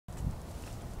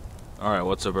Alright,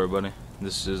 what's up everybody?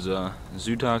 This is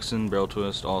Zootoxin, Barrel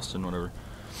Twist, Austin, whatever.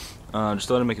 Just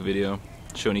thought I'd make a video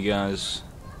showing you guys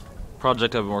a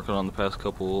project I've been working on the past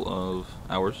couple of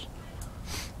hours.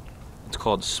 It's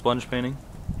called sponge painting.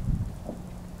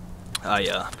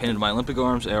 I painted my Olympic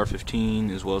Arms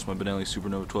Ar-15 as well as my Benelli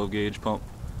SuperNova 12 gauge pump.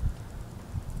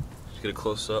 Just get a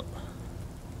close up.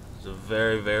 It's a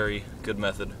very, very good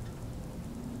method.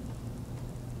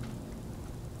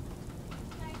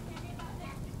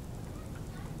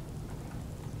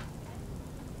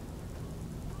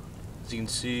 As you can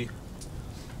see,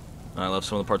 I left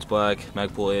some of the parts black.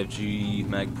 Magpul AFG,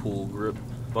 Magpul grip,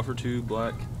 buffer tube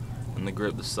black, and the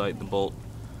grip, the sight, the bolt,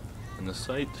 and the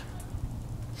sight.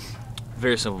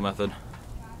 Very simple method.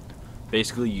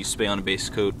 Basically, you spray on a base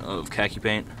coat of khaki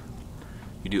paint.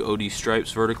 You do OD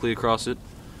stripes vertically across it.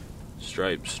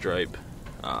 Stripe, stripe,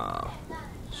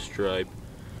 stripe,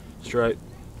 stripe.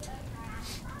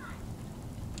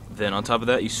 Then on top of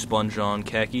that, you sponge on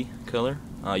khaki color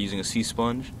using a C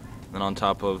sponge. Then on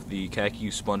top of the khaki,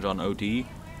 you sponge on OD, and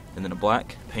then a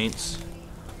black paints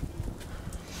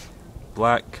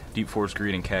black, deep forest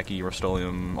green, and khaki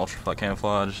Rust-Oleum ultra flat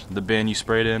camouflage. The bin you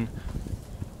sprayed in,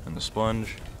 and the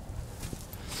sponge,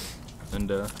 and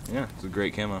yeah, it's a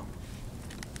great camo.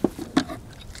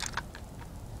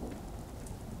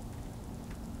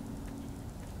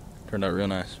 Turned out real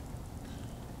nice.